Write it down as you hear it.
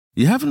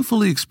You haven't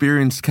fully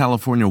experienced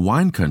California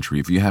wine country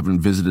if you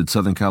haven't visited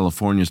Southern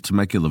California's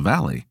Temecula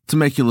Valley.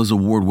 Temecula's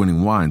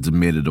award-winning wines have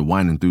made it a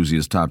wine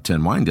enthusiast's top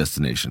 10 wine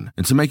destination.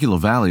 And Temecula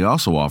Valley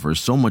also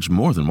offers so much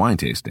more than wine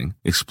tasting.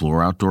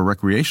 Explore outdoor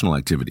recreational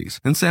activities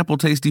and sample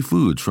tasty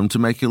foods from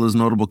Temecula's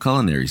notable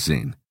culinary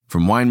scene.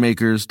 From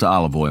winemakers to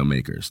olive oil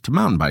makers to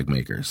mountain bike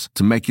makers,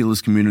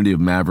 Temecula's community of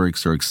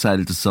Mavericks are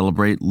excited to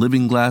celebrate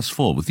living glass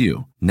full with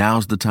you.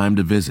 Now's the time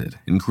to visit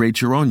and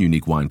create your own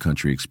unique wine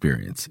country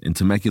experience in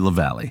Temecula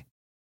Valley.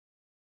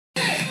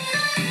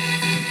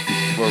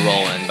 We're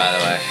rolling, by the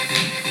way.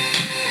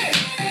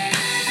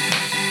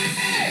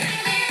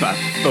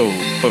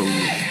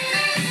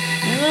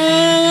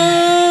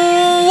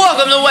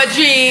 Welcome to Wet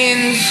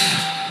Jeans,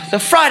 the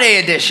Friday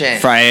edition.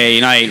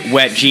 Friday night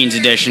Wet Jeans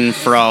edition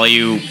for all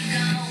you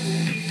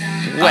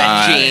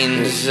Wet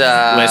Jeans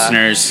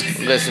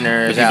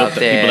listeners out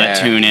there. People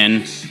that tune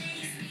in.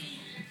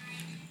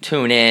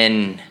 Tune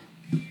in,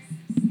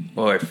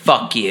 or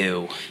fuck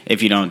you.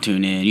 If you don't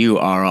tune in, you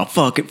are a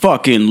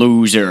fucking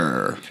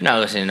loser. If you're not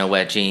listening to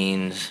Wet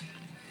Jeans,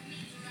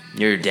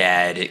 your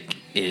dad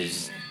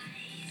is.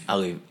 I'll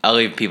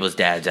leave people's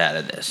dads out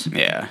of this.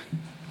 Yeah.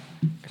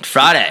 It's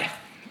Friday,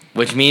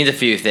 which means a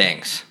few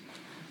things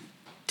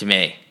to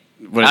me.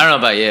 I don't know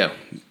about you.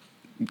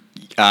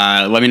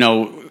 Let me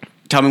know.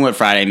 Tell me what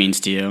Friday means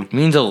to you. It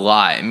means a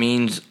lot. It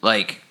means,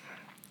 like,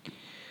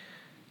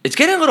 it's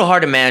getting a little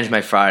hard to manage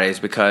my Fridays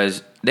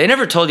because they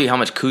never told you how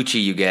much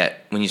coochie you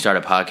get when you start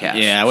a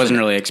podcast. Yeah, I wasn't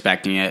really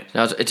expecting it.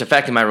 It's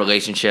affecting my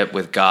relationship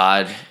with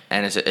God,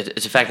 and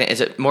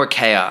it's more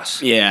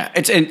chaos. Yeah,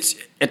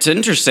 it's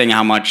interesting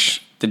how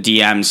much the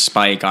DMs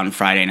spike on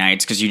Friday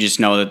nights because you just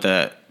know that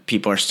the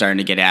people are starting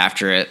to get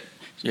after it.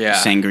 Yeah.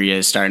 Sangria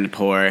is starting to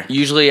pour.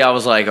 Usually I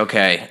was like,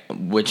 okay,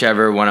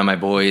 whichever one of my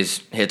boys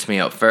hits me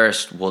up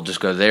first, we'll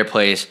just go to their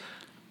place.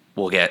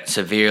 We'll get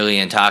severely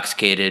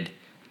intoxicated,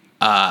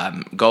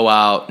 go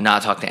out,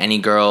 not talk to any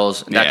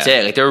girls. That's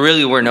it. Like, there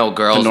really were no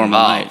girls involved.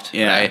 Night.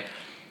 Yeah. Right?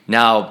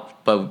 Now,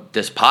 but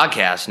this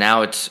podcast,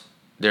 now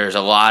there's a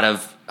lot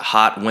of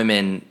hot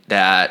women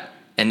and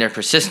they're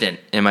persistent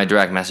in my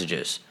direct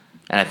messages.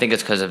 And I think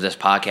it's because of this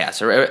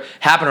podcast. It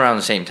happened around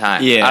the same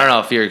time. Yeah. I don't know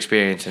if you're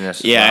experiencing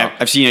this as well.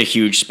 I've seen a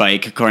huge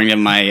spike. According to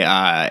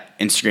my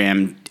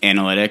Instagram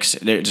analytics,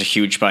 there's a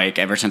huge spike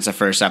ever since the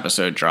first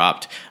episode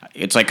dropped.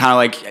 It's like kind of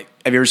like,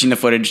 have you ever seen the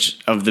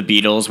footage of the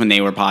Beatles when they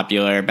were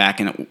popular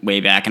way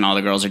back and all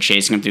the girls are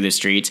chasing them through the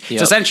streets? Yep.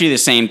 It's essentially the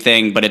same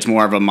thing, but it's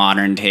more of a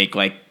modern take.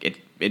 Like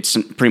it's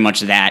pretty much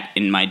that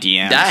in my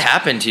DMs. That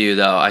happened to you,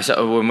 though. I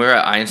saw when we were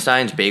at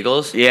Einstein's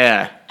Bagels.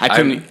 Yeah.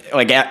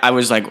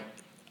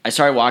 I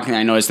started walking and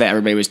I noticed that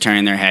everybody was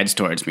turning their heads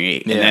towards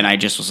me. And then I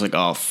just was like,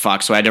 oh,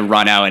 fuck. So I had to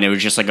run out and it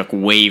was just like a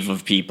wave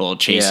of people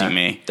chasing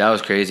me. That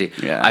was crazy.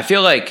 Yeah. I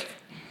feel like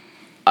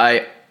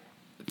I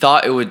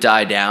thought it would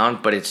die down,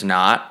 but it's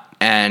not.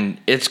 And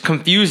it's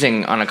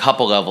confusing on a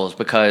couple levels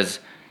because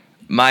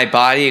my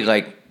body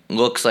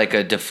looks like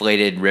a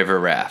deflated river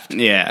raft.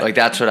 Yeah. Like,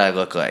 that's what I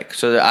look like.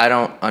 So I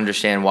don't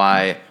understand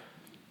why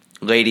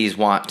ladies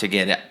want to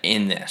get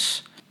in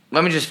this.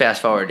 Let me just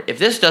fast forward. If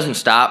this doesn't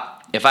stop,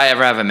 if I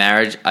ever have a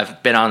marriage,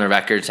 I've been on the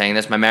record saying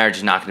this, my marriage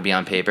is not going to be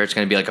on paper. It's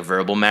going to be like a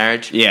verbal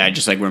marriage. Yeah,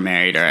 just like we're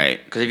married, all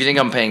right. Because if you think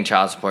I'm paying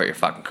child support, you're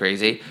fucking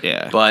crazy.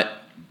 Yeah. But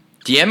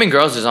DMing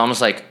girls is almost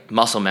like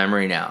muscle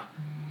memory now.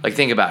 Like,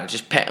 think about it.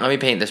 Just let me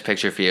paint this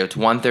picture for you. It's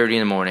 1:30 in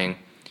the morning.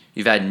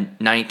 You've had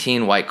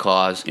 19 White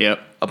Claws. Yep.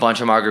 A bunch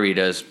of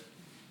margaritas.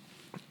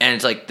 And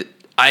it's like,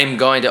 I'm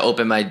going to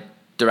open my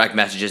direct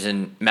messages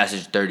and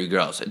message 30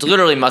 girls. It's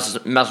literally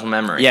muscle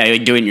memory. Yeah, you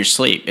do it in your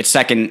sleep. It's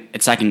second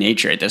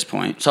nature at this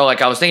point. So,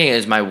 like, I was thinking,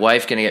 is my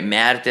wife going to get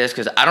mad at this?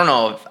 Because I don't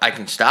know if I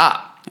can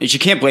stop. She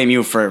can't blame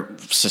you for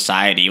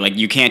society. Like,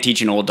 you can't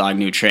teach an old dog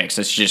new tricks.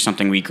 That's just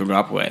something we grew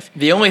up with.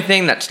 The only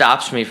thing that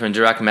stops me from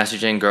direct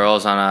messaging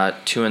girls on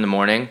 2 in the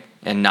morning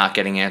and not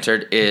getting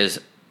answered is,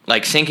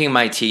 like, sinking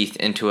my teeth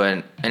into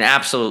an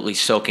absolutely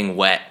soaking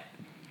wet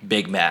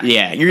Big Mac.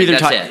 Yeah, you're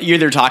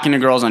either talking to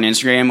girls on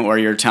Instagram or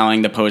you're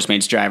telling the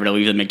Postmates driver to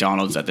leave the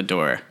McDonald's at the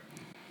door.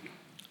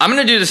 I'm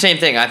going to do the same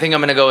thing. I think I'm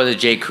going to go with a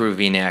J. Crew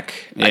V-neck.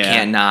 Yeah. I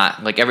can't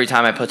not. Like, every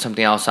time I put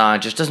something else on,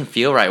 it just doesn't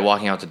feel right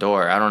walking out the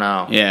door. I don't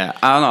know. Yeah,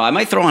 I don't know. I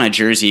might throw on a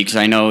jersey because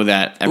I know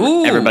that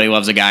everybody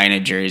loves a guy in a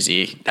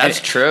jersey. That's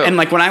true. And,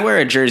 like, when I wear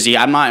a jersey,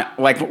 I'm not,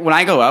 like, when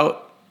I go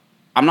out,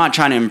 I'm not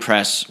trying to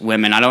impress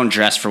women. I don't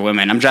dress for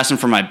women. I'm dressing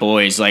for my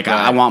boys. Like, right.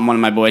 I want one of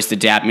my boys to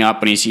dap me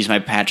up when he sees my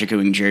Patrick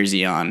Ewing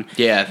jersey on.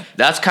 Yeah,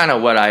 that's kind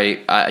of what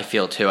I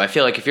feel, too. I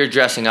feel like if you're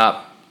dressing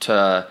up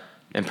to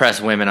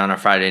impress women on a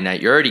Friday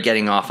night, you're already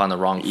getting off on the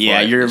wrong foot. Yeah,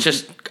 it's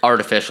just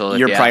artificial.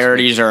 Your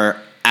priorities are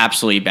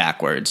absolutely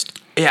backwards.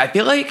 Yeah, I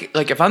feel like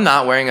if I'm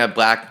not wearing a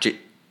black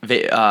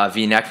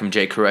V-neck from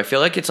J. Crew, I feel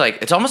like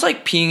it's almost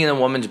like peeing in a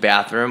woman's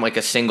bathroom, like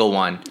a single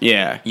one.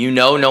 Yeah. You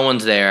know no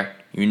one's there.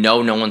 You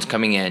know no one's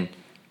coming in.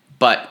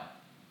 But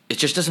it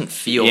just doesn't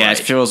feel right. Yeah, it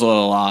feels a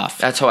little off.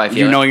 That's how I feel.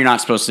 You know you're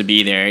not supposed to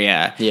be there,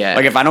 yeah. Yeah.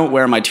 Like, if I don't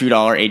wear my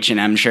 $2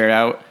 H&M shirt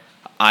out,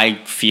 I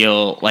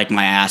feel like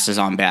my ass is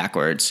on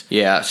backwards.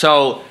 Yeah,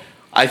 so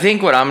I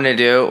think what I'm gonna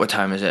do. What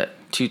time is it?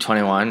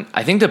 2:21.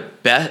 I think the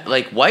best,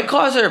 like White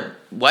Claws are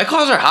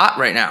hot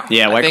right now.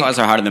 Yeah, White Claws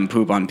are hotter than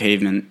poop on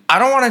pavement. I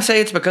don't want to say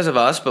it's because of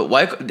us, but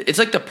it's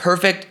like the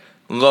perfect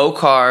low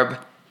carb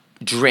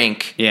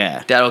drink.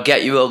 Yeah, that'll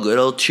get you a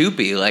little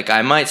choopy. Like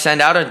I might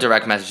send out a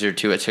direct message or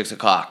two at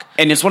 6:00.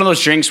 And it's one of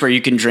those drinks where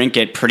you can drink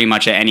it pretty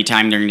much at any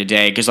time during the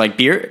day. Because like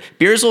beer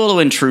is a little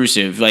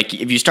intrusive. Like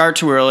if you start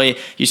too early,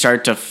 you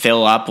start to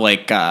fill up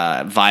like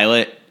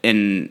Violet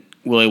in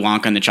Willy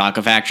Wonka and the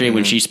Chocolate Factory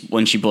when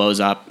she blows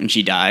up and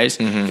she dies.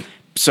 Mm-hmm.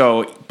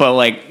 So, but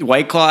like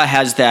White Claw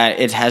has that.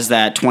 It has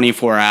that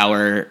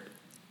 24-hour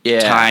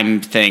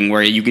time thing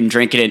where you can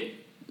drink it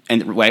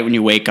right when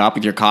you wake up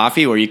with your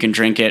coffee, or you can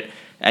drink it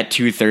at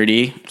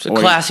 2:30. It's a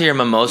classier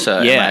mimosa,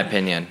 in my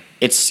opinion.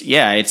 It's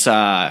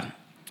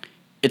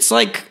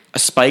like a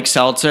spiked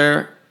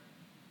seltzer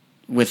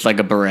with like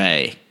a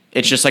beret.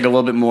 It's just like a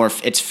little bit more.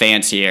 It's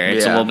fancier.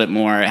 It's a little bit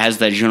more. It has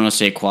that je ne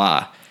sais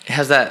quoi. It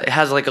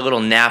has like a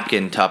little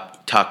napkin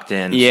tucked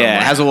in. Yeah, somewhere.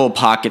 It has a little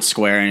pocket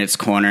square in its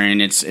corner,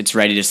 and it's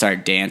ready to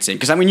start dancing.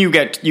 Because I mean, you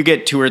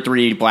get 2 or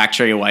 3 black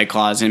cherry White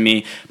Claws in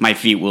me, my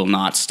feet will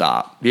not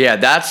stop. Yeah,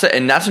 that's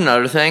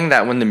another thing,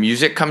 that when the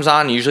music comes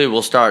on, usually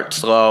we'll start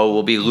slow.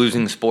 We'll be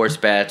losing sports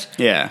bets.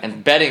 Yeah,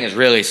 and betting is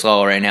really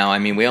slow right now. I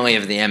mean, we only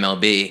have the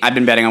MLB. I've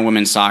been betting on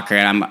women's soccer,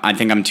 and I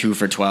think I'm 2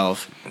 for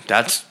 12.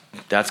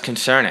 That's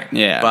concerning.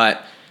 Yeah,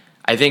 but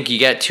I think you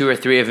get 2 or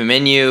 3 of them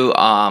in you.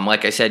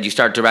 Like I said, you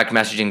start direct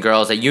messaging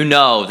girls that you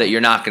know that you're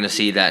not going to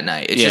see that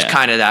night. It's just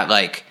kind of that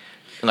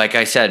like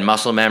I said,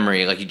 muscle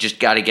memory. Like you just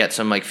got to get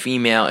some like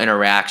female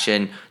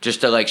interaction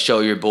just to like show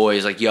your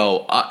boys like,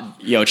 yo,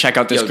 check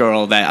out this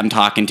girl that I'm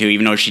talking to,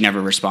 even though she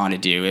never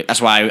responded to you. That's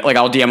why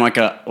I'll DM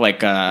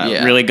like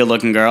a really good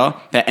looking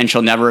girl and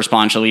she'll never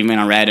respond. She'll leave me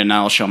on red, and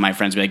I'll show my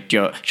friends, be like,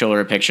 show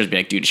her pictures, be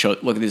like, dude,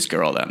 look at this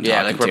girl that I'm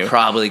talking to. We're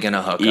probably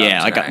gonna hook up.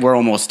 Yeah, like we're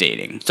almost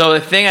dating. So the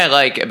thing I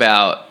like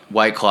about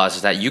White Claws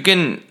is that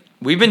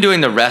we've been doing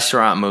the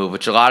restaurant move,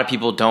 which a lot of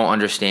people don't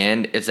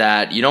understand, is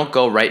that you don't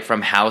go right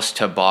from house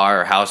to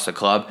bar or house to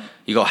club.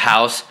 You go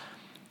house,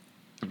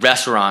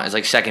 restaurant is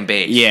like second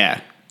base.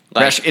 Yeah.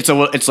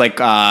 It's like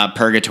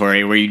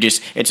purgatory, where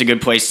it's a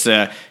good place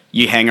to,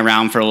 you hang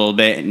around for a little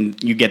bit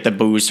and you get the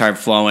booze start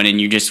flowing,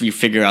 and you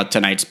figure out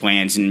tonight's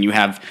plans, and you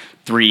have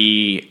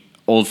 3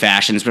 old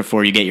fashions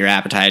before you get your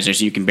appetizer,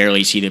 so you can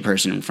barely see the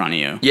person in front of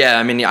you. Yeah,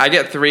 I mean, I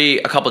get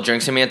a couple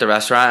drinks in me at the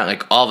restaurant,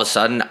 like all of a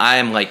sudden I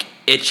am like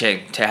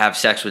itching to have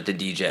sex with the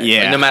DJ.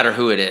 Yeah. Like, no matter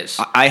who it is.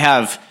 I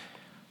have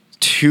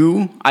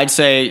 2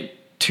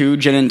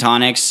 gin and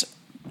tonics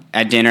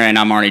at dinner, and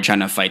I'm already trying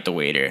to fight the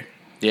waiter.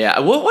 Yeah,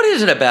 what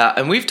is it about,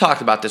 and we've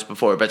talked about this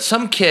before, but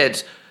some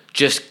kids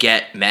just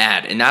get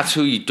mad, and that's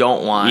who you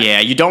don't want. Yeah,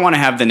 you don't want to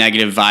have the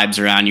negative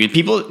vibes around you.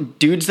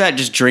 Dudes that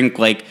just drink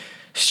like...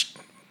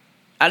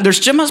 There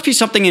still must be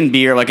something in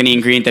beer, like an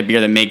ingredient in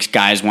beer, that makes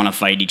guys want to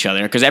fight each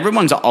other. Because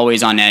everyone's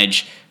always on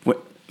edge.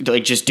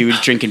 Like, just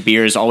dudes drinking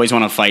beers always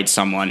want to fight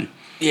someone.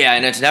 Yeah,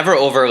 and it's never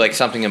over like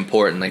something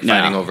important, like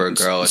fighting over a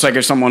girl. It's like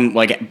if someone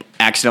like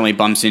accidentally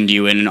bumps into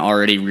you in an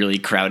already really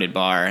crowded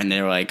bar, and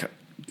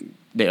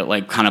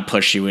they kind of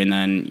push you, and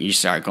then you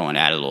start going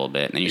at it a little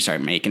bit, and then you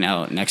start making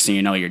out. Next thing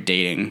you know, you're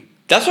dating.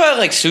 That's why I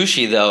like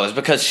sushi, though, is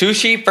because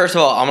sushi, first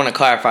of all, I'm going to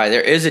clarify,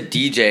 there is a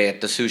DJ at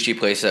the sushi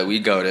place that we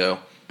go to.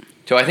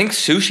 So I think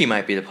sushi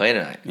might be the play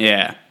tonight.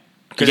 Yeah.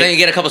 Because then you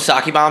get a couple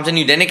sake bombs in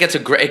you. Then it gets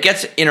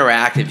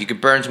interactive. You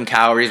could burn some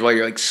calories while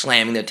you're like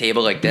slamming the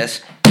table like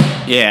this.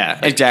 Yeah,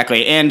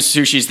 exactly. And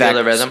sushi's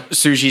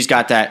sushi's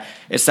got that.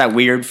 It's that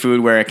weird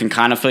food where it can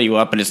kind of fill you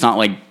up, but it's not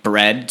like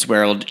bread,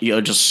 where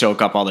you'll just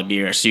soak up all the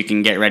beer. So you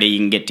can get ready, you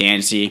can get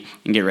dancey,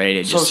 and get ready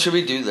to just. So should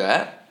we do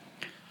that?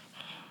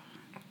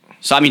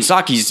 So I mean,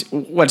 sake's.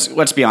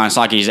 Let's be honest.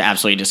 Sake is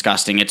absolutely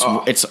disgusting.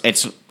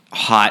 It's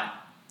hot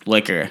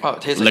liquor. Oh,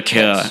 it tastes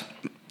liqueur. Like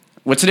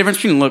What's the difference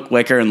between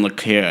liquor and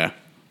liqueur?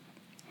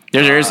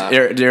 There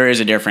is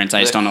a difference. I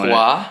just don't know what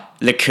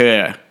it is.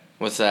 Liqueur.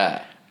 What's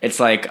that?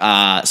 It's like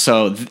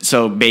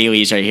so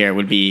Bailey's right here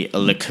would be a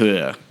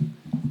liqueur.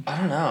 I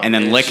don't know. And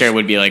then liquor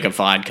would be like a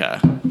vodka.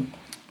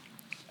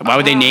 Why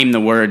would they name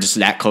the words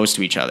that close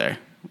to each other?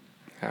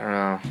 I don't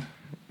know.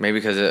 Maybe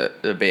because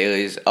the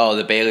Bailey's. Oh,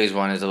 the Bailey's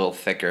one is a little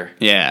thicker.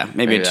 Yeah,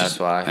 maybe it's that's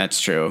why.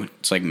 That's true.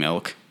 It's like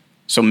milk.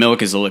 So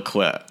milk is a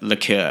liqueur.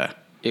 Liqueur.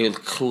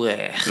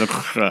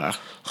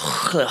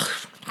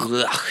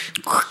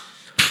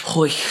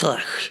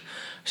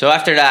 So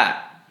after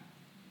that,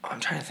 I'm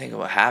trying to think of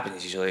what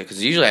happens usually,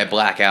 because usually I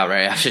black out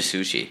right after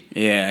sushi.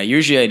 Yeah,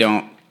 usually I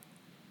don't.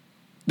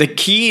 The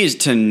key is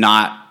to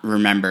not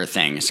remember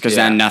things, because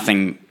then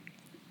nothing.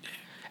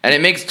 And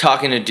it makes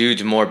talking to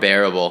dudes more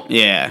bearable.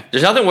 Yeah.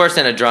 There's nothing worse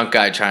than a drunk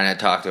guy trying to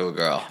talk to a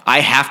girl. I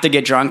have to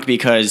get drunk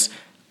because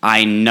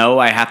I know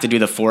I have to do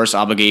the forced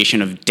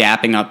obligation of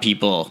dapping up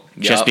people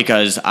just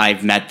because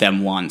I've met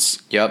them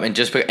once. Yep,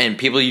 and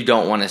people you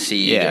don't want to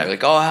see either.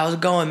 Like, oh, how's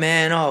it going,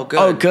 man? Oh, good.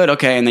 Oh, good,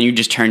 okay. And then you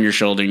just turn your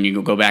shoulder and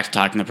you go back to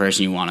talking to the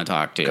person you want to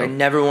talk to. I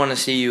never want to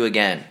see you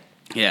again.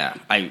 Yeah,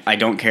 I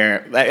don't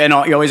care. And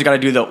you always got to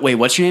do the, wait,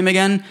 what's your name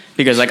again?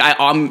 Because, like,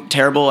 I'm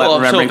terrible at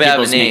remembering so bad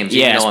people's with names.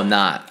 Yeah, No, I'm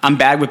not. I'm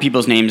bad with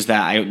people's names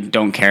that I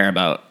don't care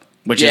about,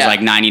 which is like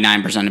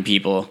 99% of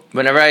people.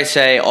 Whenever I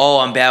say, oh,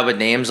 I'm bad with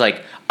names,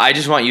 like, I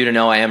just want you to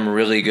know I am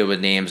really good with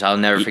names. I'll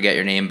never forget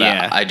your name,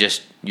 but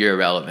you're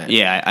irrelevant.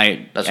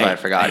 Yeah, that's why I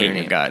forgot your your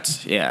name. name.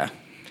 Guts. Yeah.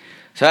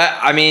 So,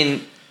 I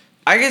mean,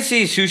 I can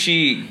see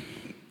sushi.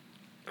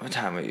 What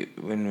time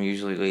when we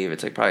usually leave?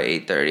 It's like probably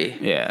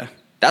 8:30. Yeah.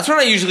 That's when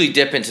I usually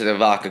dip into the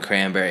vodka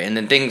cranberry, and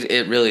then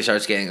it really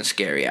starts getting the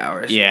scary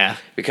hours. Yeah.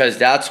 Because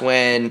that's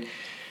when,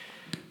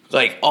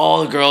 like,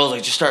 all the girls,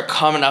 like, just start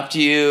coming up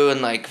to you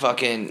and, like,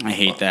 fucking... I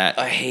hate that.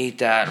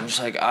 I'm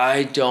just like,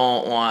 I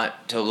don't want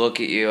to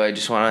look at you. I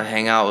just want to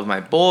hang out with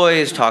my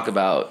boys, talk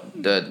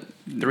about the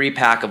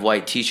 3-pack of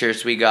white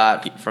T-shirts we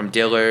got from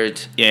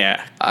Dillard's.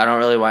 Yeah. I don't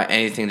really want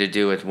anything to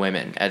do with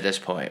women at this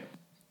point.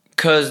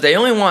 Because they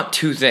only want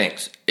 2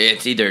 things.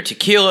 It's either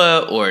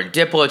tequila or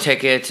Diplo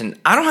tickets, and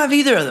I don't have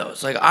either of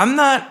those. Like, I'm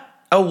not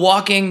a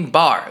walking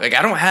bar. Like,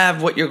 I don't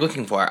have what you're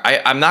looking for.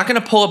 I'm not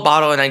going to pull a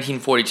bottle of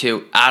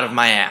 1942 out of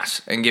my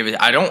ass and give it.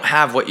 I don't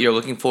have what you're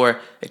looking for,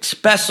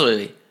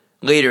 especially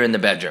later in the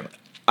bedroom.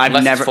 I've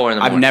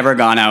never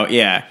gone out.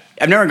 Yeah.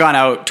 I've never gone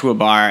out to a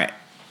bar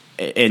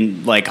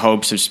in, like,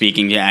 hopes of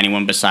speaking to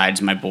anyone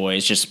besides my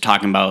boys, just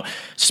talking about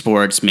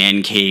sports,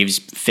 man caves,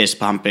 fist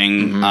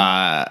pumping,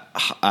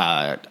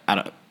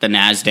 the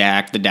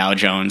NASDAQ, the Dow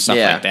Jones, stuff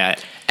like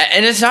that.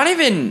 And it's not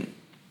even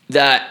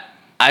that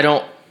I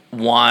don't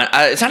want...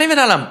 it's not even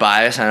that I'm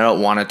biased and I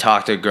don't want to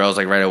talk to girls,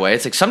 like, right away.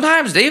 It's like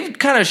sometimes they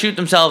kind of shoot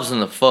themselves in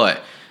the foot.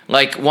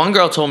 Like, one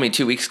girl told me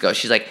 2 weeks ago,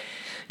 she's like,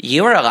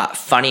 you were a lot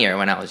funnier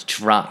when I was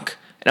drunk.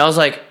 And I was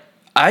like,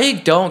 I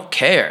don't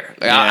care.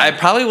 Like, Yeah.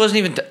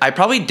 I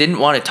probably didn't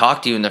want to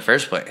talk to you in the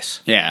first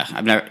place. Yeah.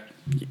 I've never...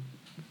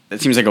 It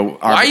seems like a...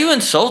 Why are you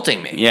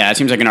insulting me? Yeah, it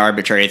seems like an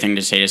arbitrary thing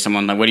to say to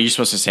someone. Like, what are you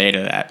supposed to say to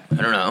that? I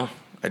don't know.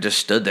 I just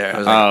stood there. I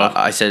was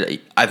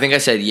like, I think I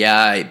said,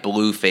 yeah,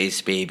 blue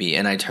face baby,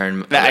 and I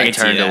turned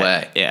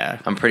away. Yeah.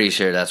 I'm pretty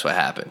sure that's what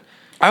happened.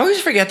 I always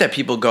forget that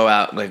people go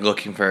out, like,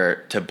 looking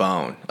to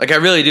bone. Like, I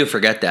really do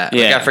forget that.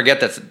 Yeah. Like, I forget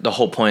that's the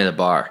whole point of the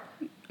bar.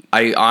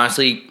 I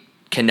honestly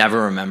can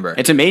never remember.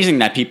 It's amazing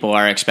that people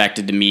are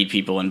expected to meet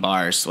people in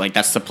bars. Like,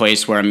 that's the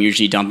place where I'm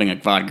usually dumping a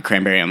vodka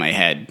cranberry on my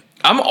head.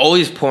 I'm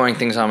always pouring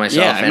things on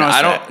myself, Yeah, and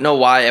I don't know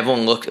why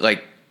everyone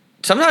like.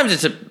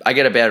 Sometimes I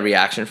get a bad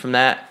reaction from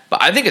that,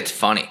 but I think it's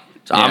funny,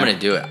 so I'm gonna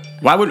do it.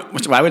 Why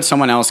would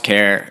someone else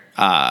care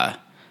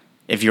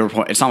if you're?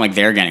 It's not like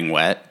they're getting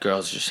wet.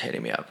 Girls just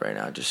hitting me up right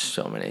now. Just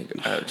so many.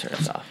 I would turn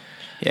this off.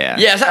 Yeah.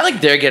 Yeah, it's not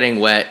like they're getting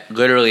wet,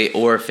 literally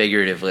or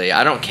figuratively.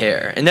 I don't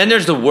care. And then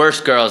there's the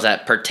worst girls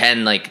that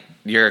pretend like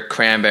your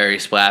cranberry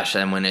splashed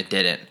them when it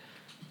didn't.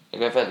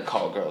 Like, I've had to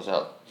call girls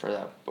out for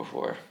that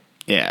before.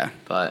 Yeah.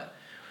 But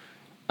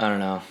I don't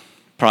know.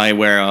 Probably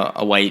wear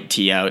a white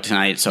tee out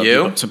tonight, so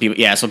people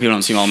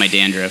don't see all my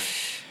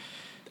dandruff.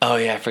 Oh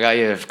yeah, I forgot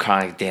you have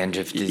chronic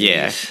dandruff disease.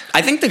 Yeah,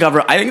 I think the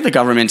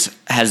government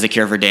has the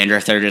cure for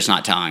dandruff. They're just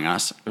not telling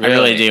us. Really? I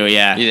really do.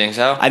 Yeah. You think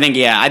so? I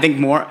think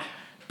more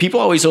people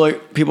always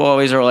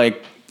are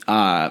like,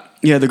 yeah,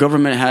 the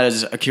government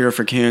has a cure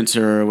for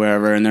cancer or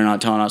whatever, and they're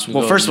not telling us.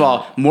 Well, first of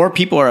all, more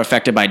people are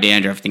affected by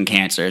dandruff than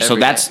cancer, so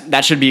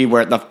that should be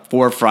where at the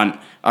forefront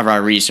of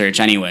our research,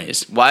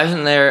 anyways. Why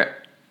isn't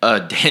there a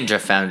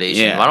dandruff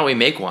foundation? Yeah. Why don't we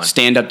make one?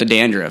 Stand up to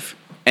dandruff,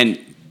 and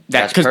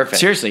that's perfect.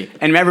 Seriously,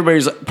 and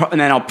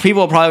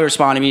people will probably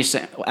respond to me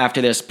after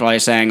this, probably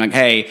saying like,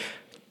 "Hey,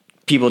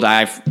 people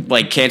die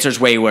like cancer's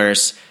way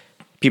worse.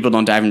 People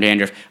don't die from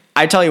dandruff."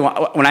 I tell you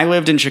what, when I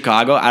lived in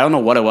Chicago, I don't know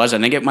what it was. I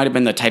think it might have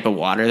been the type of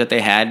water that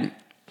they had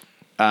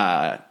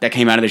that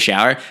came out of the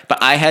shower.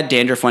 But I had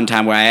dandruff one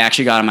time where I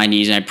actually got on my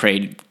knees and I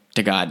prayed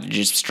to God to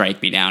just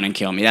strike me down and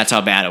kill me. That's how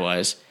bad it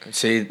was.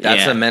 See,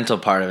 that's the mental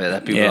part of it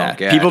that people don't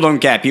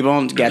get. People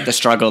don't get the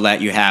struggle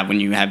that you have when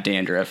you have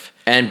dandruff.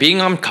 And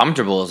being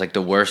uncomfortable is like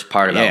the worst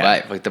part about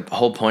life. Like, the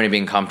whole point of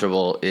being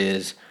comfortable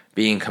is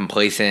being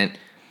complacent,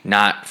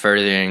 not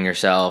furthering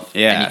yourself.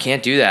 Yeah. And you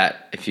can't do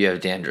that if you have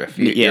dandruff.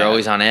 You're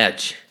always on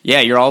edge.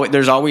 Yeah,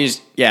 there's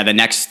always the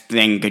next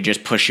thing could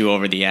just push you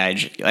over the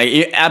edge.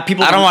 Like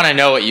people I don't want to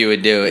know what you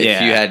would do if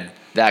you had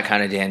that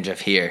kind of dandruff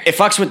here. It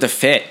fucks with the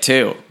fit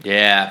too.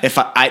 Yeah.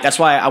 That's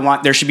why I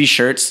want there should be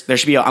shirts.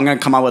 I'm going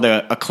to come out with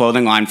a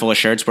clothing line full of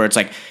shirts where it's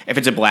like if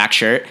it's a black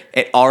shirt,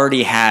 it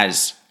already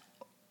has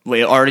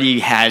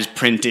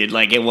printed,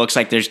 like, it looks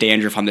like there's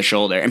dandruff on the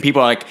shoulder, and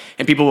people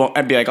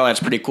will be like, oh, that's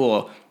pretty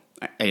cool.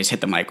 I just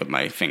hit the mic with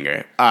my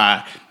finger.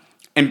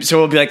 And so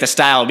it'll be like the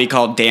style will be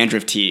called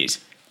dandruff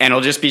tees. And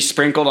it'll just be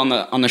sprinkled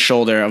on the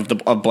shoulder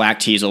of black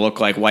tees. It'll look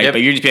like white,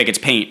 but you just be like, it's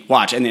paint.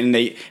 Watch, and then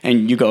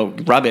you go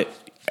rub it,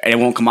 and it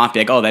won't come off. Be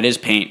like, oh, that is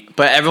paint.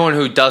 But everyone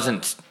who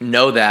doesn't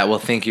know that will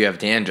think you have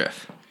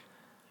dandruff.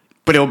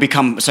 But it will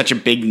become such a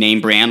big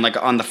name brand, like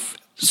on the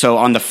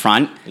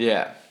front.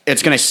 Yeah,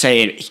 it's gonna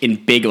say in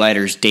big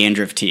letters,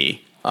 dandruff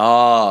tee.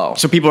 Oh.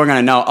 So people are going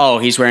to know, oh,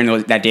 he's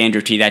wearing that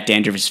dandruff tee. That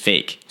dandruff is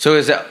fake. So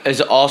is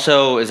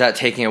that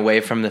taking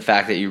away from the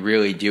fact that you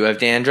really do have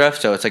dandruff?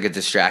 So it's like a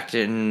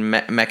distraction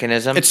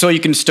mechanism? It's so you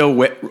can still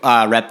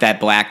rep that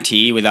black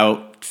tee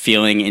without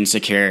feeling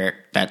insecure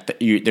that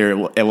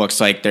it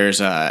looks like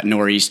there's a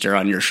nor'easter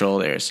on your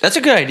shoulders. That's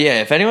a good idea.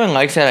 If anyone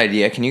likes that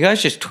idea, can you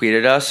guys just tweet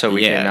at us so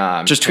we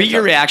can... just tweet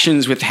your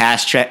reactions with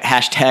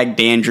hashtag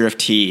dandruff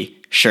tee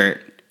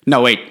shirt.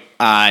 No, wait,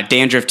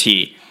 dandruff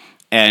tee.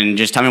 And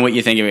just tell me what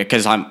you think of it,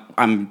 because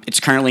it's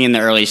currently in the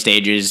early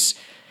stages.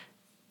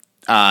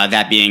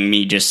 That being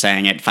me just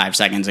saying it 5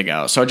 seconds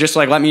ago. So just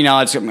like let me know.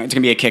 It's gonna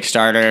be a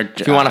Kickstarter.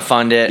 If you want to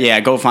fund it, yeah,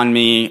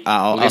 GoFundMe.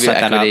 I'll set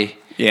that up.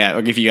 Yeah,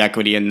 I'll give you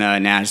equity in the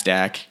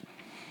NASDAQ.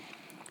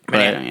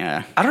 Man,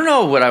 yeah. I don't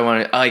know what I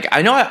want to like.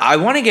 I know I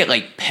want to get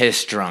like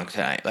piss drunk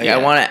tonight. Like I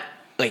want to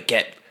like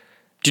get.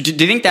 Do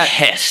you think that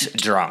piss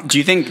drunk? Do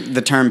you think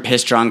the term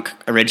piss drunk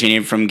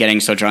originated from getting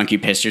so drunk you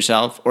pissed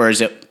yourself, or is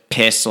it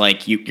piss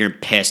like you're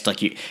pissed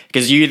like you?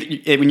 Because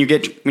when you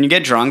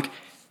get drunk,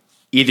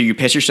 either you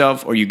piss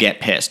yourself or you get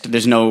pissed.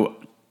 There's no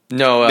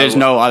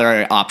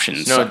other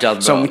options. No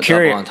double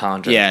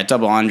entendre. Yeah,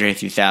 double Andre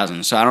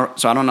 3000. So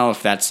I don't know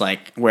if that's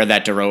like where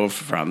that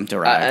derived.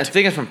 I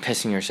think it's from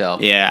pissing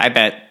yourself. Yeah, I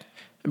bet.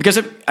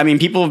 Because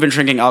people have been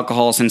drinking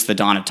alcohol since the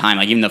dawn of time.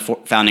 Like even the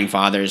founding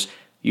fathers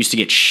used to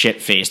get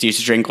shit faced. They used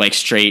to drink like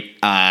straight.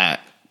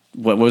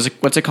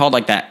 What's it called?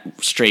 Like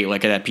that straight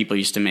liquor that people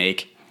used to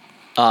make.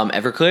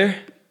 Everclear?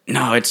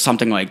 No, it's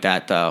something like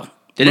that though.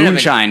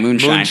 Moonshine.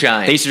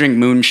 They used to drink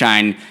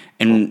moonshine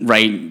and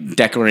write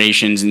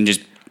declarations, and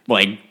just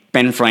like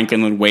Ben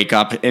Franklin would wake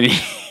up and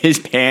his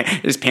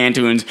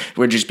pantaloons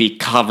would just be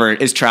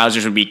covered. His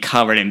trousers would be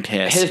covered in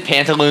piss. His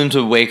pantaloons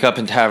would wake up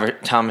in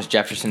Thomas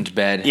Jefferson's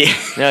bed. Yeah,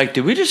 they're like,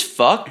 "Did we just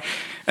fuck?"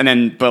 And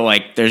then, but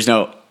like, there's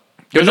no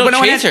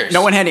chasers.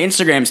 No one had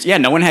Instagrams. Yeah,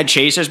 no one had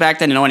chasers back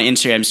then, and no one had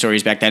Instagram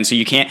stories back then. So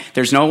you can't.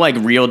 There's no like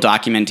real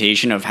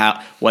documentation of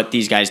what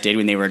these guys did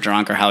when they were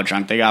drunk or how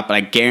drunk they got. But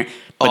I guarantee.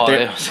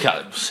 It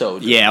got so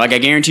drunk. Yeah, like I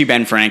guarantee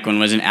Ben Franklin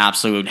was an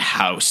absolute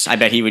house. I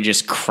bet he would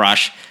just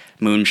crush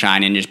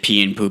moonshine and just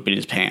pee and poop in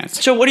his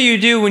pants. So what do you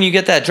do when you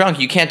get that drunk?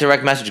 You can't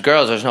direct message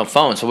girls. There's no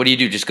phone. So what do you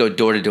do? Just go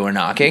door to door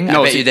knocking?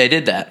 I bet you they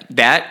did that.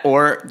 That,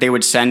 or they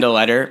would send a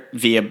letter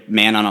via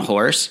man on a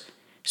horse.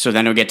 So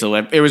then it would get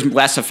delivered. It was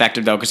less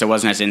effective though because it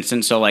wasn't as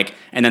instant. So like,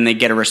 and then they'd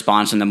get a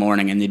response in the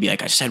morning and they'd be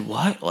like, "I said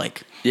what?"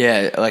 Like,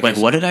 yeah, like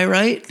what did I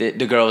write? The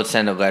girl would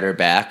send a letter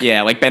back.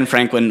 Yeah, like Ben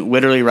Franklin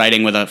literally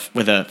writing with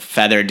a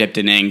feather dipped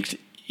in ink.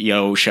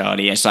 "Yo,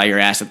 shawty, I saw your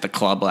ass at the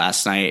club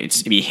last night.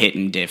 It's be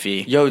hitting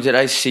diffy." "Yo, did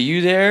I see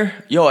you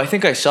there?" "Yo, I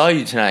think I saw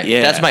you tonight."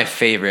 Yeah, that's my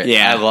favorite.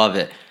 Yeah, I love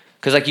it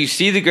because like you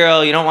see the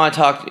girl, you don't want to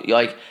talk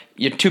like.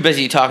 You're too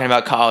busy talking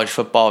about college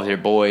football with your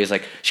boys.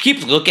 Like she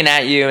keeps looking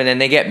at you, and then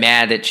they get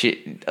mad that you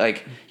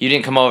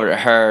didn't come over to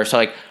her. So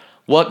like,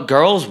 what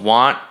girls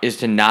want is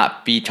to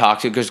not be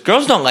talked to, because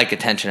girls don't like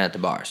attention at the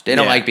bars. They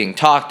don't like being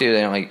talked to.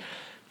 They don't like.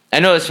 I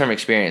know this from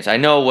experience. I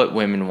know what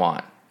women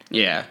want.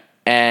 Yeah,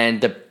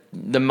 and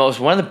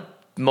one of the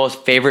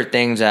most favorite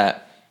things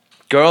that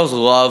girls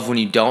love when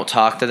you don't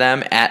talk to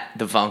them at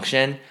the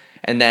function,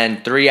 and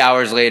then 3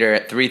 hours later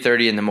at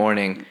 3:30 in the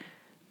morning,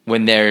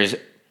 when there's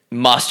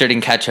mustard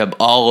and ketchup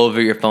all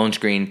over your phone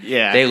screen.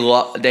 Yeah,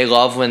 they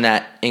love when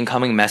that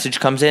incoming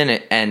message comes in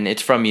and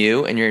it's from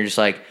you, and you're just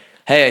like,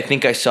 "Hey, I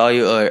think I saw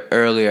you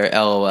earlier,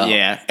 LOL."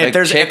 Yeah, like,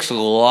 chicks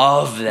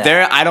love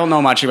that. I don't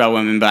know much about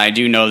women, but I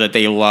do know that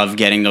they love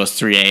getting those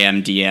 3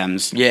 a.m.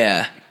 DMs.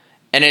 Yeah,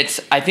 and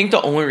I think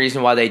the only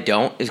reason why they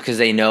don't is because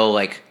they know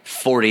like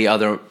 40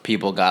 other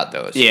people got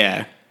those.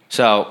 Yeah.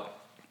 So,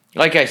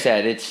 like I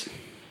said, it's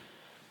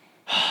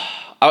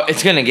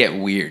gonna get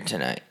weird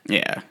tonight.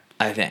 Yeah,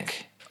 I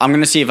think. I'm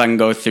going to see if I can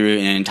go through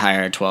an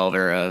entire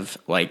 12er of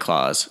White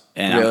Claws.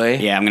 And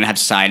really? I'm going to have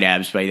side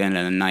abs by the end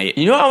of the night.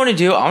 You know what I want to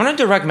do? I want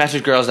to direct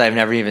message girls that I've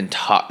never even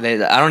talked. I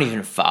don't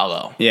even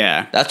follow.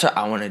 Yeah. That's what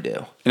I want to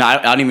do. And I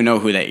don't even know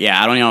who they.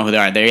 Yeah, I don't even know who they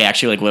are. They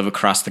actually like live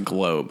across the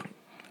globe.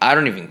 I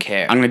don't even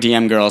care. I'm going to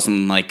DM girls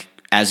in like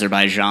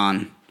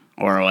Azerbaijan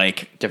or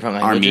like different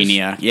languages?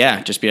 Armenia.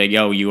 Yeah, just be like,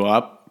 "Yo, you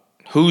up?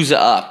 Who's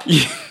up?"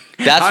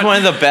 That's one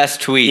of the best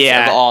tweets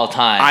of all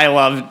time. I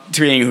love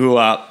tweeting "Who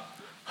up."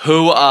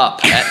 Who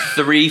up at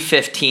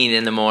 3:15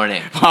 in the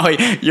morning? Oh,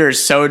 you're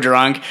so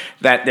drunk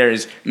that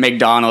there's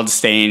McDonald's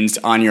stains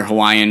on your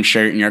Hawaiian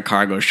shirt and your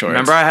cargo shorts.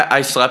 Remember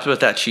I slept with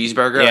that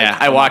cheeseburger? Yeah,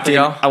 I walked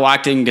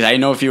in because I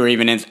didn't know if you were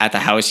even at the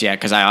house yet,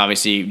 because I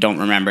obviously don't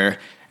remember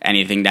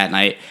anything that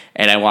night.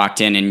 And I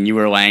walked in and you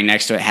were laying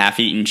next to a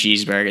half-eaten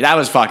cheeseburger. That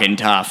was fucking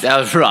tough. That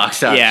was rock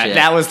star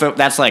shit.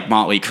 That's like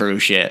Motley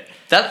Crue shit.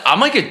 I'm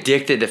like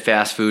addicted to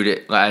fast food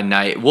at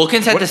night.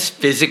 Wilkins had to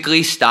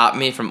physically stop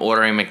me from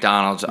ordering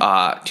McDonald's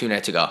 2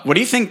 nights ago. What do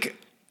you think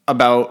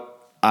about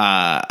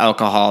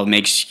alcohol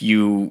makes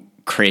you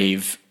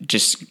crave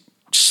just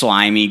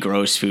slimy,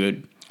 gross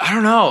food? I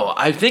don't know.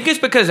 I think it's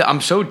because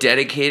I'm so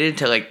dedicated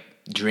to like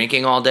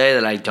drinking all day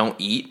that I don't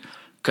eat.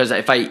 Because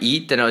if I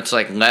eat, then it's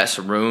like less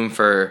room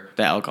for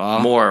the alcohol,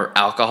 more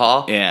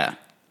alcohol. Yeah.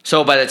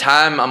 So by the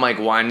time I'm like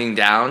winding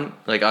down,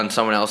 like on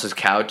someone else's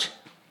couch,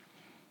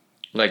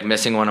 like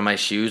missing one of my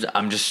shoes,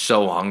 I'm just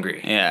so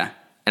hungry. Yeah.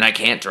 And I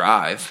can't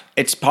drive.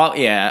 It's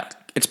probably, yeah.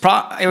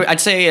 I'd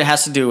say it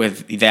has to do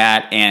with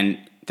that, and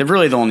they're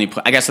really the only,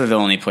 I guess they're the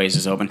only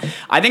places open.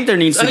 I think there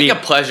needs It's to like be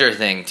a pleasure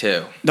thing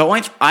too. the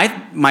only,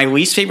 my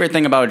least favorite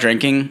thing about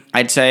drinking,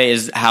 I'd say,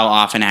 is how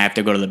often I have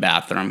to go to the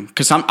bathroom.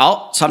 Because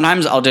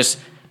sometimes I'll just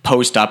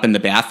post up in the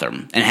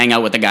bathroom and hang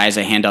out with the guys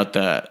that hand out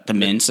the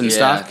mints and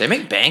stuff. They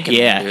make bank in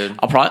Yeah, there, dude.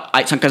 I'll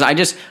probably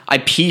because I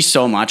pee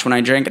so much when I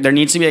drink. There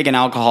needs to be like an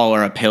alcohol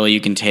or a pill you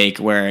can take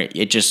where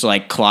it just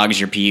like clogs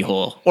your pee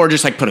hole, or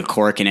just like put a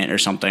cork in it or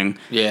something.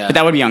 Yeah. But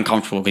that would be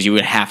uncomfortable because you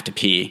would have to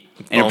pee,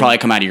 and it'll probably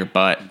come out of your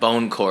butt.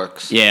 Bone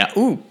corks. Yeah.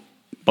 Ooh,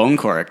 bone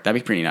cork.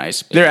 That'd be pretty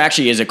nice. There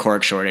actually is a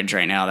cork shortage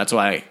right now. That's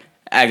why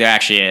there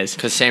actually is.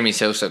 Because Sammy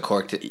Sosa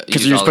corked it.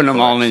 Because you're just putting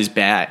them all in his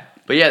bat.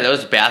 But yeah,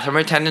 those bathroom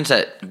attendants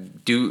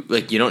that do,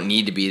 like, you don't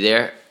need to be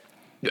there.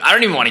 I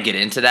don't even want to get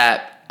into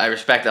that. I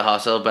respect the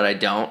hustle, but I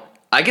don't.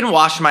 I can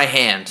wash my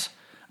hands.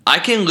 I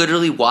can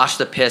literally wash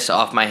the piss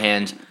off my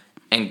hands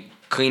and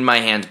clean my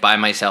hands by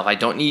myself. I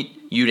don't need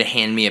you to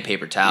hand me a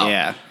paper towel.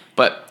 Yeah.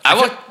 But I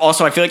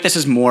feel like this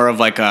is more of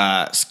like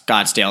a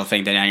Scottsdale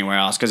thing than anywhere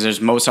else, because there's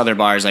most other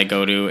bars I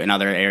go to in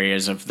other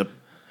areas of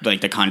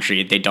the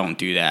country, they don't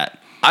do that.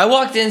 I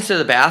walked into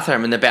the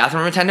bathroom, and the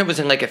bathroom attendant was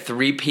in like a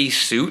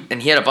 3-piece suit,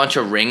 and he had a bunch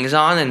of rings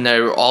on, and they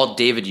were all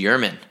David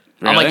Yurman.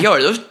 I'm Really? like, yo,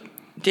 are those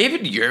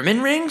David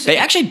Yurman rings? They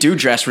actually do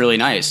dress really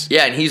nice.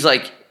 Yeah, and he's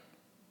like,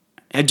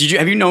 Have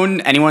you known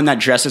anyone that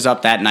dresses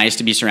up that nice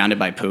to be surrounded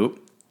by poop?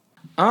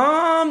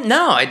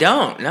 no, I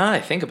don't. Now that I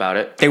think about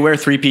it. They wear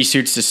 3-piece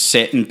suits to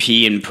sit and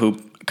pee in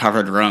poop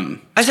covered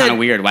room. It's said- kind of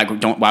weird.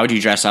 Why would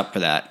you dress up for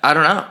that? I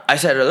don't know. I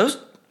said,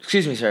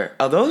 excuse me, sir,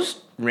 are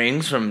those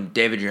rings from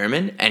David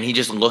Yurman? And he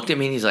just looked at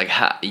me and he's like,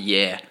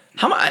 yeah.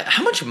 How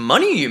much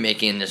money are you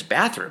making in this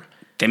bathroom?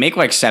 They make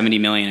like $70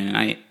 million a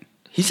night.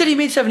 He said he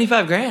made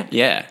 $75,000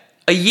 Yeah.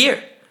 a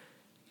year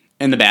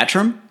In the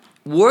bathroom?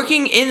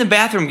 working in the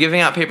bathroom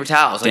giving out paper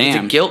towels. Like, it's a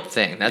Damn. guilt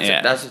thing.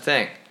 That's the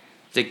thing.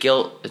 It's a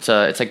guilt. It's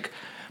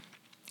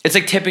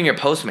like tipping your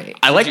Postmate.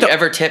 I like Did you the-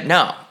 ever tip?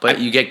 No,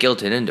 but you get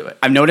guilted into it.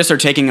 I've noticed they're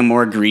taking a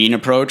more green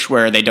approach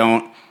where they're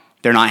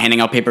not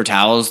handing out paper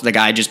towels. The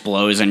guy just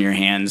blows on your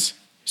hands.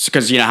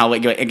 Because you know how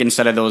like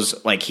instead of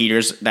those like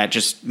heaters that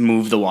just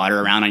move the water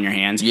around on your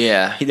hands,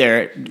 Yeah.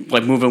 they're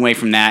like moving away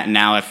from that. And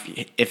now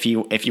if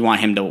you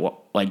want him to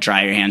like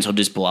dry your hands, he'll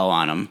just blow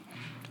on them.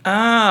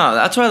 Oh,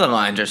 that's why the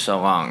lines are so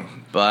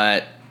long.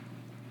 But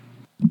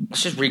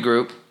let's just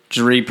regroup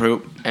Just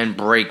re-poop. and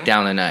break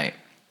down the night.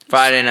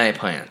 Friday night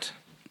plans.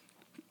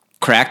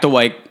 Crack the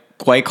white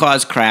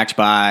claws cracked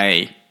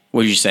by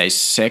what did you say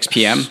 6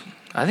 p.m.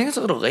 I think it's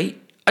a little late.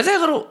 I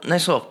think a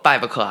nice little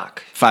 5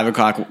 o'clock. 5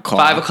 o'clock claw.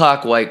 5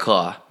 o'clock White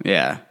Claw.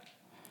 Yeah.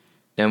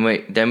 Then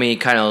we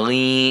kind of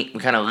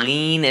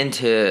lean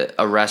into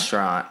a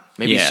restaurant.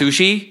 Maybe Yeah.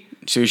 sushi.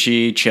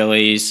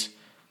 Chilies,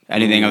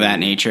 anything of that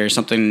nature.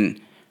 Something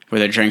where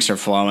the drinks are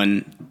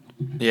flowing.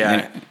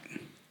 Yeah.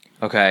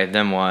 Okay.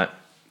 Then what?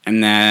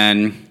 And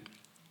then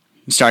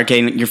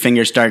your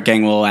fingers start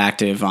getting a little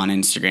active on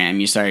Instagram.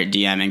 You start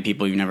DMing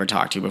people you've never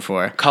talked to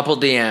before. Couple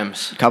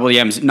DMs. Couple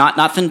DMs,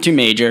 nothing too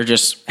major.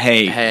 Just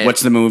hey,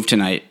 what's the move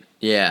tonight?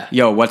 Yeah.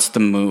 Yo, what's the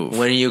move?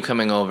 When are you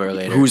coming over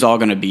later? Who's all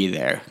gonna be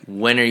there?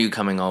 When are you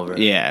coming over?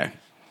 Yeah,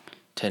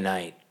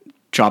 Tonight.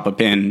 drop a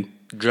pin.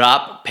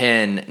 Drop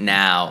pin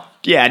now.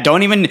 Yeah, you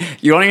don't even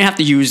have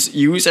to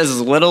use as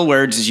little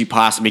words as you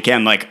possibly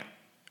can. Like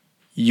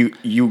you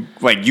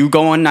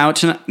going out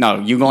tonight? No,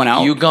 you going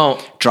out? You go.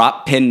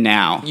 Drop pin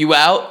now. You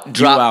out? You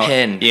Drop out.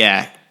 pin.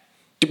 Yeah.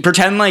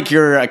 Pretend like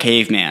you're a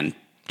caveman.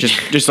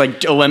 Just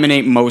like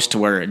eliminate most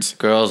words.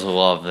 Girls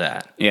love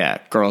that. Yeah,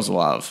 girls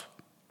love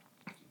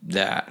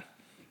That.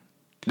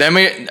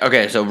 Then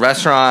so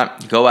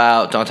restaurant, go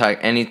out, don't talk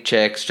any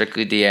chicks,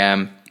 strictly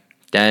DM.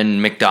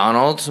 Then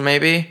McDonald's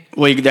maybe.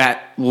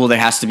 Well, there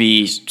has to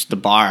be the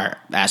bar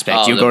aspect.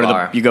 Oh, you the go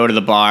bar. to you go to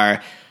the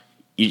bar.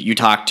 You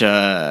talk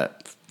to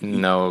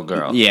No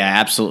girl. yeah,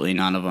 absolutely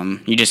none of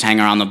them. You just hang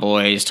around the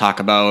boys, talk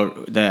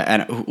about the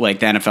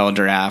NFL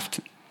draft.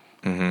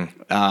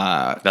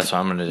 That's what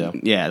I'm gonna do.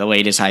 Yeah, the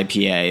latest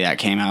IPA that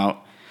came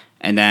out,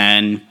 and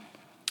then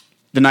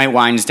the night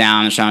winds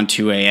down. It's around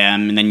 2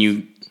 a.m. and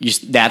then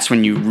that's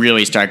when you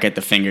really start get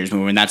the fingers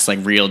moving. That's like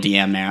real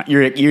DM now.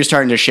 You're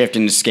starting to shift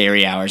into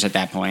scary hours at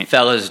that point.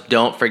 Fellas,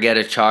 don't forget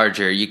a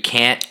charger. You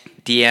can't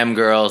DM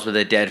girls with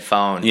a dead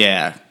phone.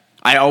 Yeah,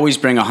 I always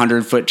bring a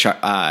 100-foot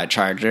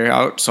charger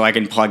out so I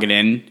can plug it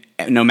in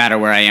no matter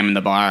where I am in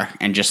the bar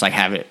and just like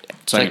have it.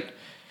 It's like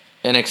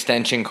an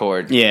extension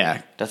cord.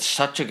 Yeah, That's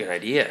such a good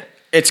idea.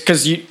 it's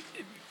because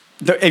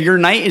your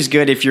night is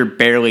good if you're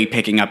barely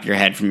picking up your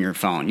head from your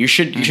phone. You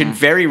should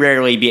very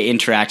rarely be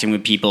interacting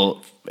with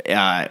people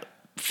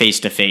face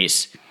to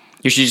face.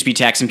 You should just be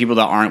texting people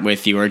that aren't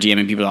with you or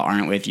DMing people that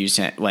aren't with you,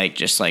 like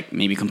just like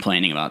maybe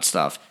complaining about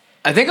stuff.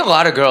 I think a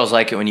lot of girls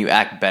like it when you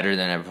act better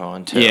than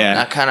everyone, too. Yeah.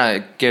 That kind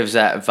of gives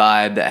that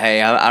vibe that,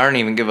 hey, I don't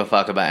even give a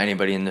fuck about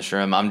anybody in this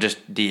room. I'm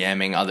just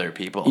DMing other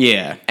people.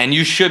 Yeah. And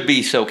you should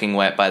be soaking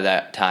wet by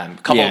that time.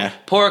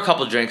 Pour a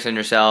couple drinks in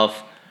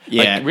yourself.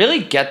 Yeah. Like, really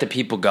get the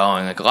people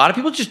going. Like, a lot of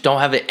people just don't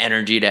have the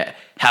energy to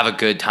have a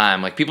good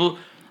time. Like,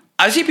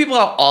 I see people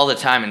out all the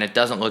time, and it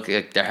doesn't look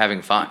like they're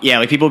having fun. Yeah,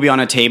 like people will be on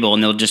a table,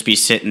 and they'll just be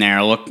sitting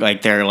there, look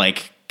like they're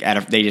like,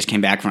 they just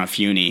came back from a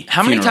funeral.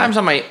 How many times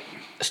on my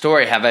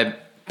story have I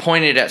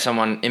pointed at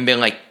someone and been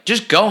like,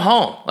 just go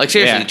home. Like,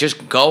 seriously,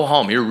 just go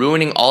home. You're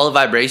ruining all the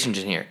vibrations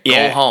in here.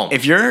 Go home.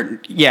 If you're,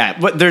 but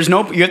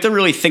you have to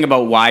really think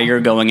about why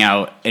you're going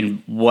out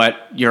and what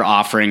you're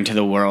offering to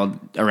the world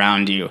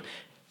around you.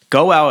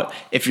 Go out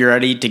if you're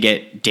ready to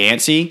get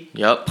dancy.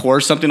 Yep.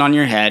 Pour something on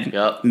your head.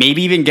 Yep.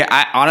 Maybe even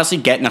honestly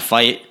get in a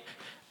fight.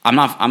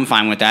 I'm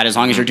fine with that as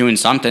long as you're doing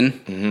something.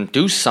 Mm-hmm.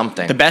 Do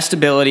something. The best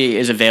ability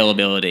is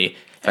availability.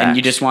 Facts. And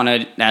you just want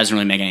to,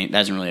 that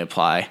doesn't really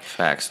apply.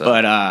 Facts, though.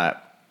 But,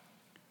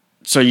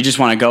 so you just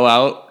want to go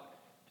out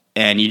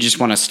and you just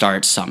want to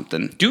start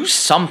something. Do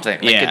something.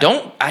 Like,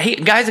 I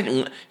hate guys. Like,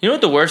 you know what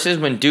the worst is?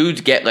 When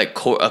dudes get like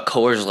a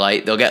Coors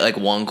Light, they'll get like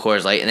one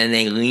Coors Light and then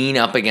they lean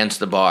up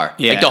against the bar.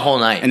 Like the whole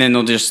night. And then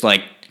they'll just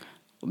like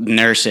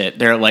nurse it.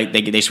 They're like,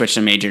 they switch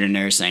their major to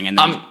nursing. And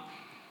then,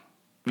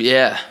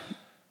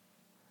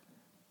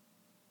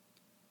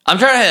 I'm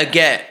trying to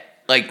get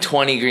like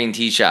 20 green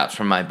tea shots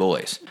from my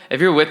boys. If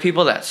you're with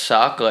people that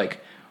suck, like,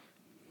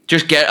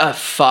 just get a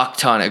fuck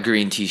ton of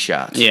green tea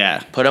shots.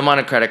 Yeah. Put them on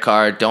a credit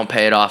card. Don't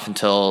pay it off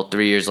until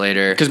 3 years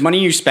later. Because money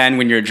you spend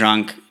when you're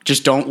drunk,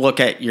 just don't look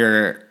at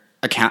your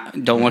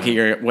account. Don't look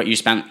at what you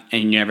spent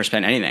and you never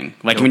spent anything.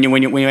 Like when you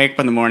wake up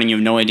in the morning, you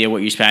have no idea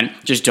what you spent.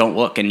 Just don't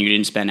look and you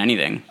didn't spend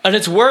anything. And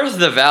it's worth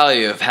the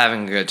value of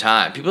having a good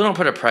time. People don't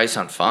put a price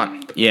on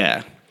fun.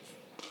 Yeah.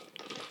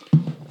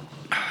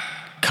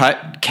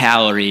 Cut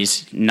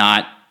calories,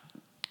 not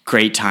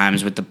great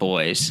times with the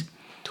boys.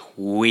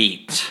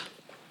 Tweet.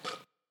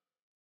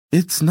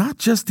 It's not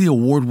just the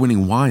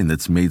award-winning wine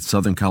that's made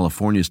Southern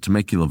California's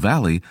Temecula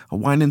Valley a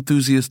wine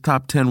enthusiast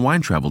top 10 wine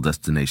travel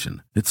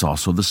destination. It's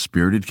also the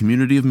spirited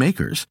community of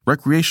makers,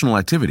 recreational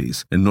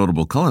activities, and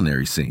notable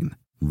culinary scene.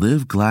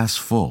 Live glass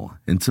full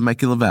in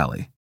Temecula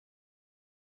Valley.